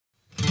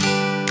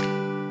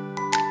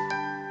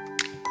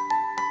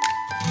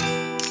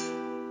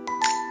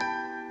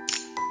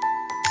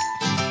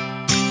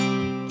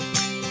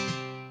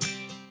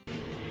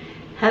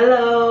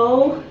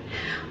Hello,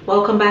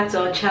 welcome back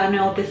to our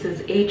channel. This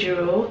is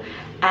ItsEjjy,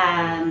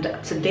 and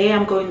today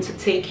I'm going to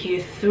take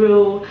you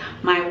through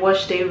my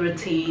wash day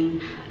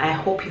routine. I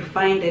hope you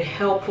find it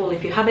helpful.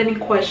 If you have any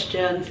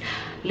questions,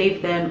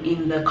 leave them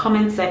in the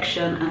comment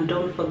section, and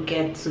don't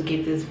forget to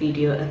give this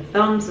video a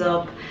thumbs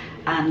up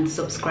and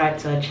subscribe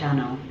to our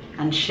channel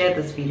and share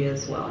this video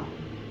as well.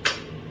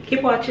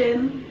 Keep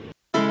watching.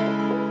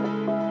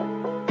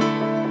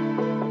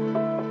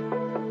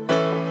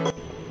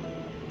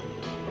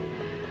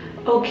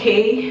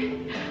 Okay,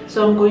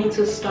 so I'm going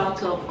to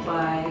start off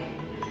by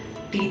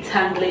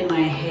detangling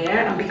my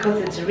hair, and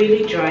because it's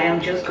really dry,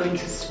 I'm just going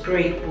to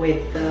spray it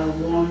with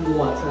warm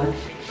water.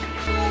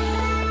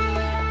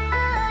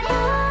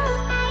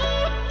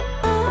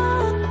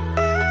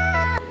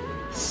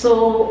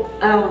 So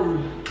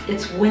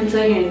it's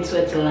winter here in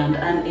Switzerland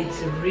and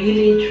it's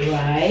really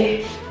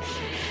dry,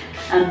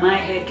 and my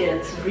hair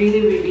gets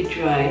really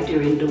dry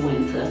during the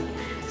winter.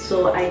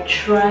 So I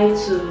try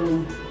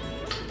to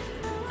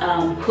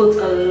put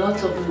a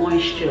lot of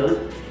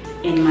moisture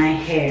in my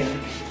hair,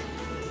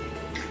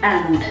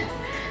 and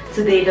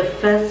today the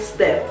first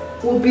step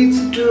will be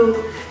to do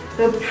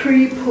a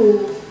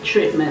pre-poo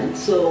treatment.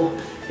 So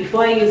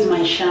before I use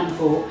my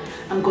shampoo,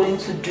 I'm going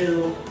to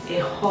do a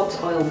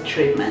hot oil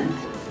treatment.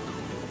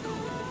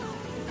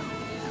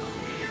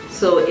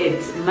 So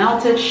it's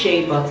melted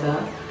shea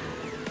butter,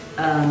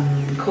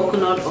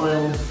 coconut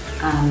oil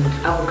and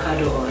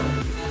avocado oil,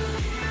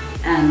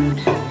 and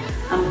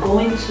I'm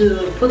going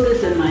to put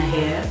this in my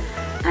hair,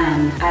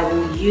 and I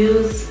will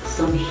use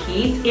some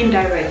heat,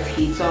 indirect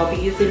heat. So I'll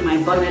be using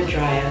my bonnet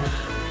dryer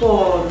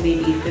for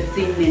maybe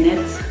 15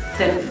 minutes,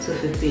 10 to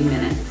 15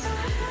 minutes,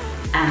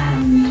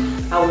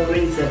 and I will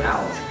rinse it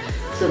out.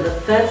 So the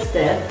first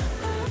step,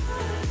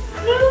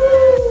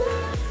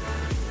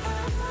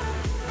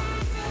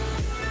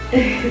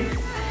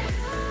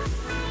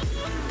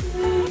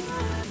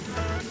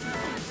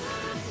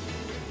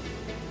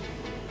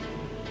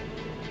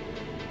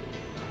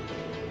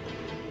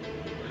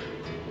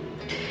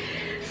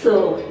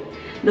 so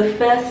the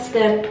first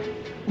step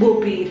will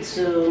be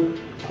to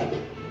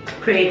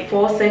create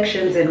 4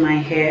 sections in my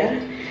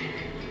hair.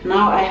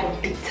 Now I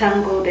have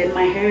detangled and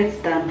my hair is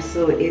damp,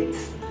 so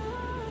it's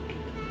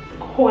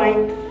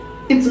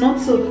not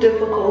so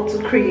difficult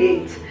to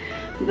create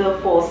the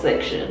 4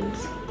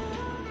 sections.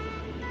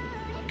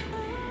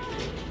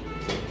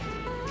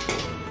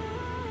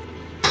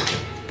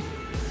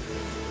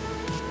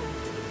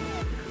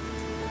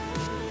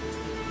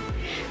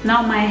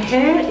 Now my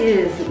hair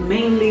is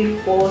mainly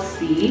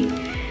 4C,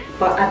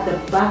 but at the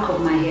back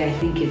of my hair I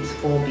think it's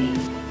 4B,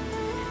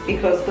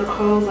 because the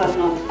curls are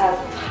not as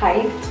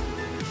tight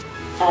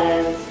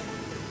as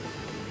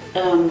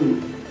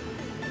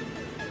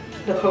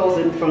the curls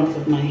in front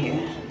of my hair.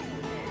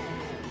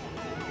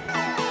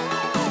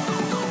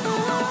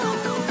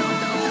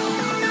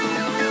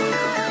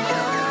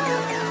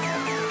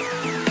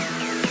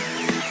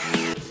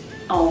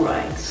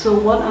 Alright, so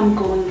what I'm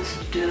going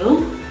to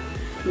do,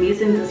 I'm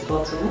using this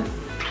bottle.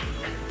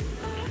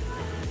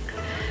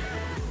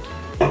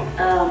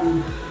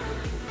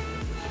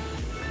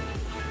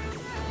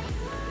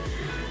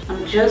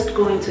 I'm just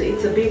going to,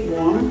 it's a bit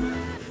warm.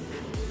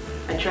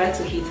 I try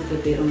to heat it a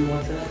bit on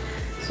water.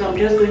 So I'm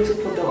just going to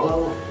put the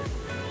oil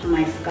on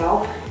my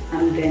scalp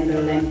and then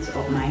the length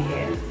of my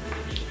hair.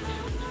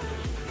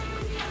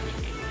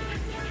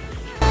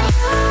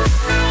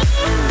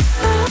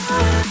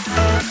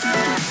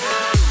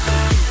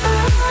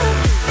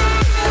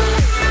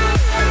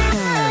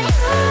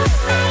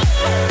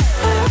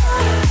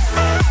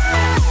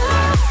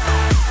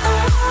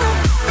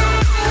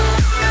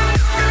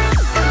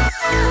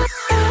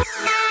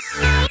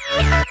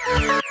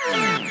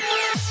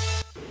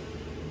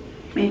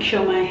 Make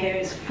sure my hair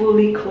is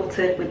fully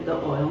coated with the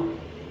oil.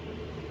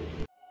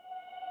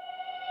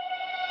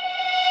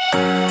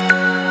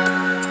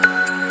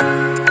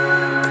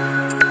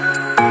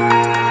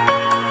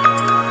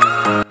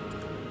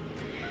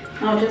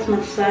 I'll just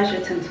massage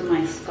it into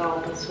my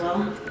scalp as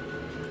well.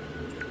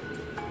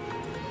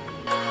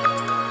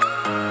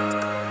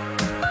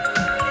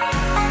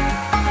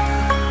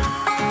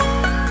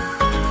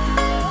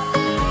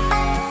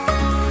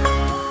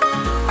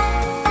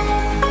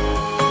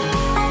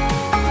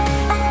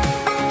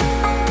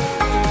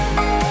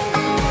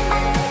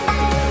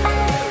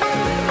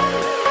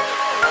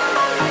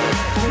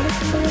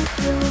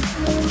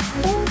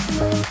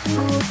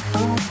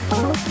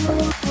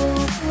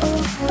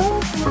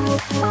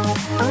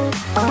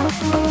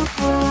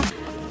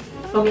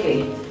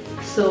 Okay,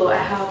 so I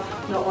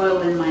have the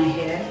oil in my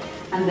hair,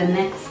 and the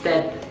next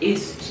step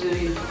is to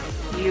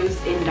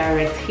use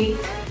indirect heat,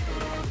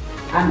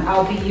 and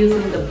I'll be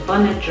using the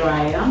bonnet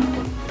dryer.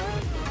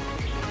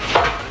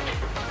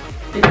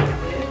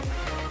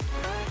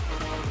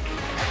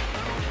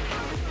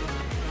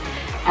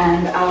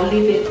 And I'll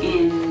leave it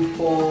in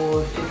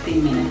for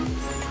 15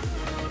 minutes.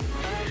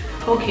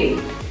 Okay,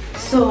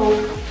 so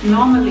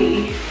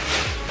normally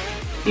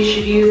you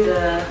should use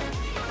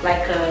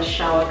like a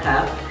shower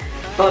cap,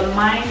 but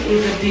mine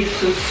is a bit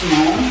too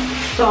small,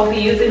 so So I'll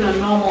be using a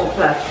normal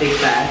plastic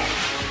bag.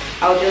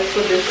 I'll just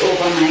put this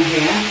over my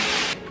hair.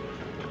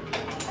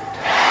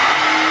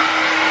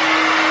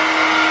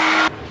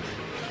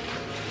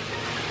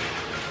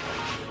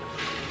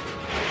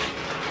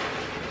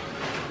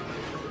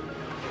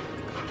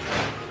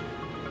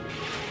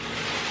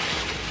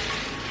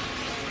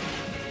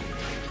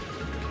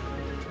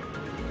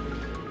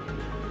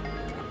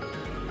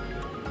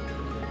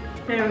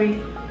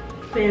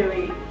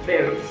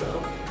 Very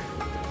soft.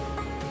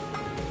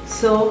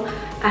 So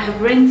I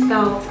have rinsed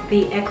out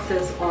the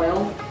excess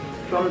oil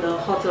from the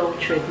hot oil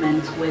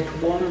treatment with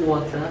warm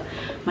water.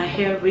 My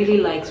hair really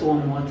likes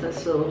warm water,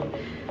 so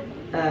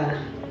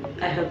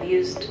I have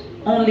used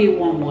only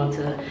warm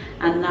water,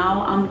 and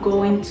now I'm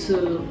going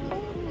to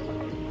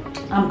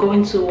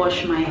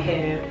wash my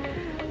hair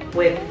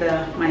with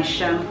my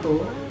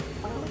shampoo.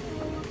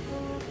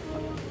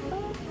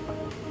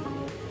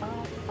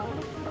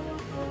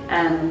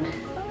 And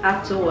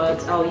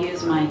afterwards I'll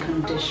use my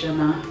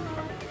conditioner.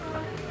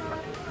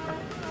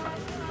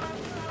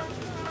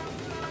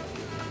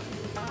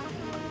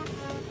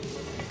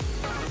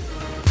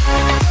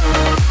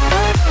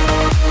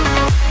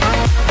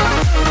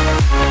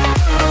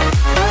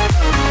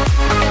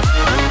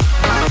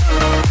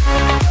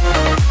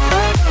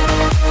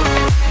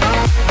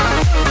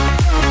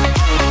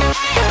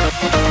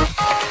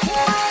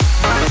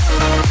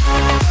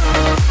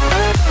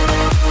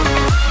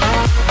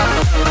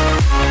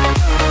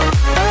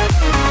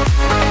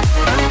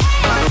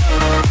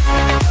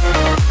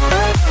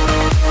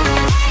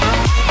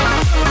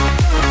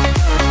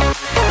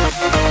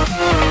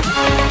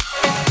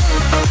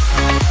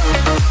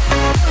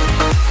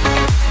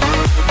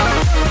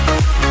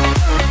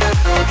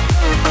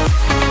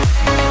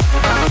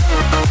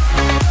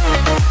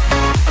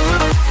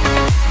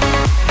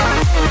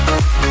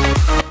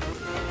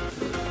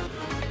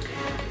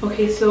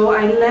 Okay, so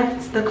I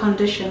left the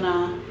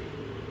conditioner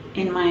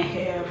in my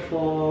hair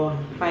for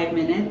 5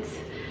 minutes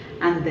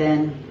and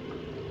then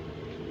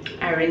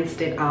I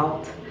rinsed it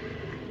out,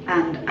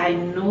 and I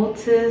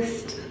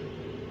noticed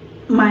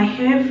my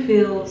hair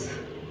feels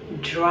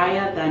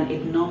drier than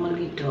it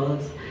normally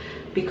does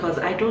because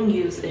I don't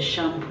use a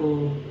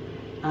shampoo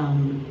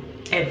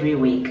every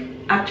week.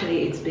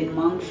 Actually, it's been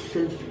months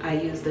since I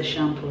used the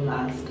shampoo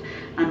last,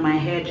 and my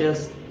hair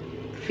just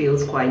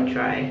feels quite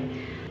dry.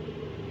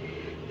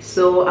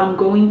 So I'm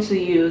going to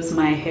use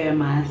my hair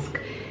mask.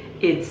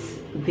 It's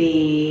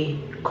the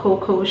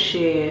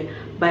Cocoshea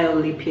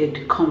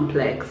Biolipid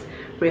Complex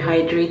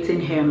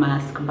Rehydrating Hair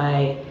Mask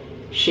by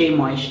Shea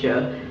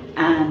Moisture,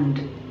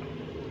 and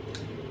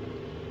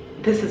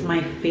this is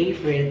my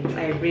favorite.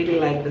 I really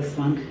like this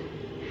one.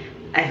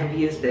 I have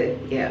used it,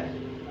 yeah.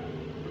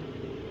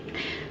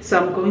 So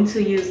I'm going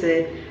to use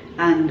it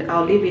and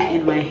I'll leave it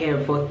in my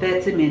hair for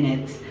 30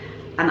 minutes.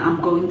 And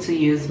I'm going to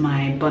use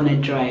my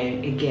bonnet dryer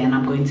again.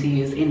 I'm going to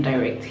use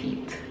indirect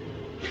heat.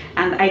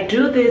 And I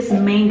do this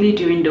mainly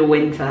during the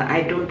winter.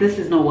 This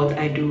is not what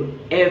I do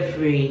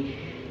every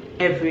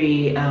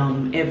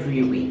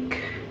week.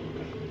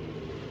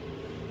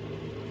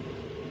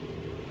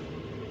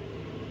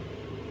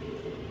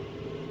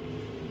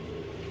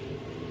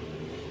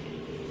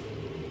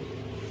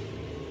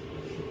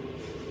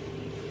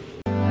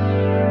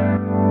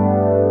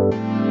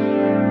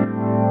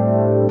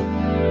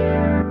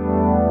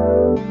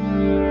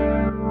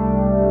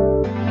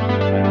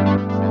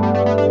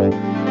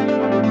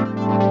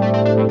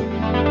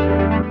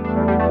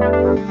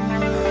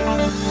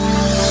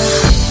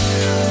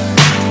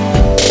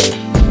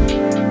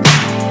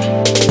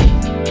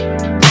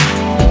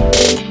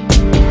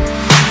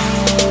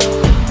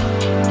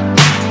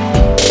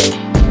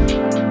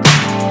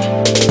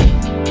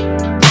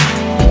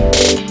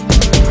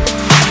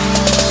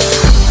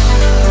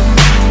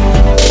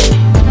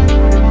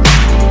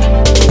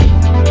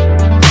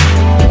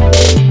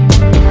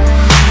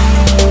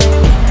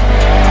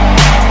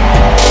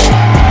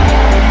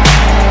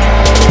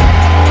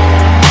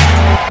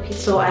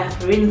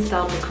 Rinsed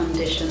out the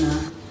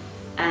conditioner,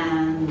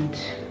 and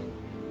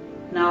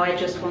now I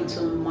just want to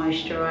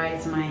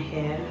moisturize my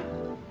hair,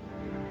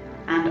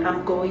 and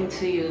I'm going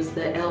to use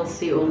the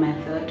LCO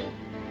method.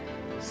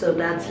 So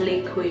that's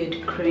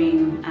liquid,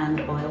 cream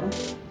and oil,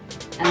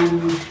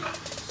 and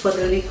for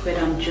the liquid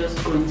I'm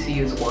just going to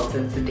use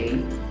water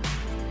today.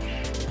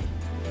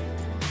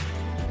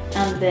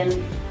 And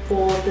then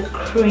for the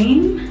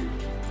cream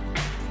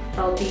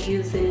I'll be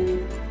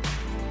using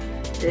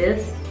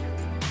this.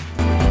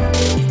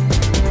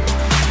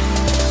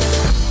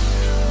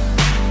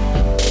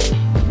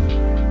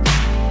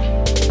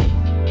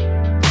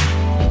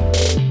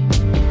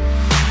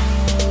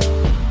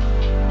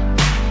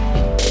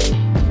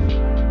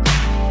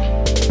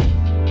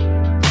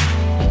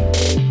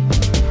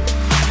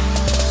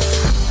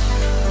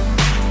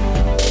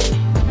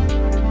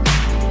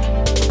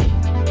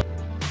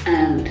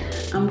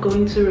 I'm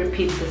going to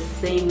repeat the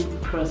same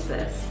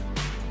process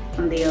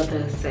on the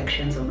other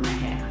sections of my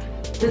hair.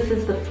 This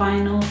is the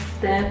final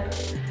step.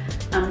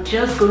 I'm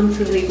just going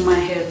to leave my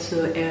hair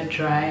to air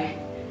dry.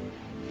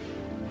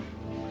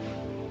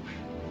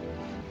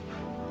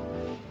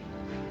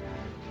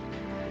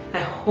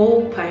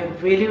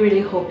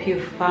 really hope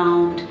you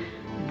found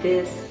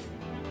this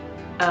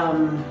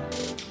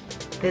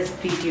this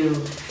video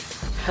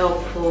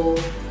helpful.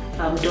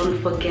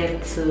 Don't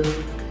forget to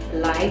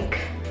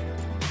like,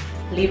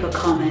 leave a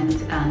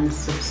comment and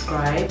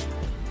subscribe.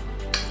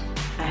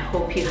 I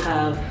hope you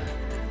have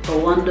a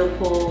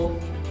wonderful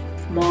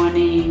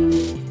morning,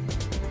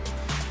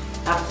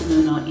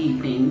 afternoon or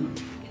evening.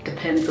 It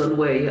depends on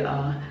where you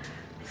are.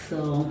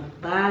 So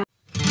bye.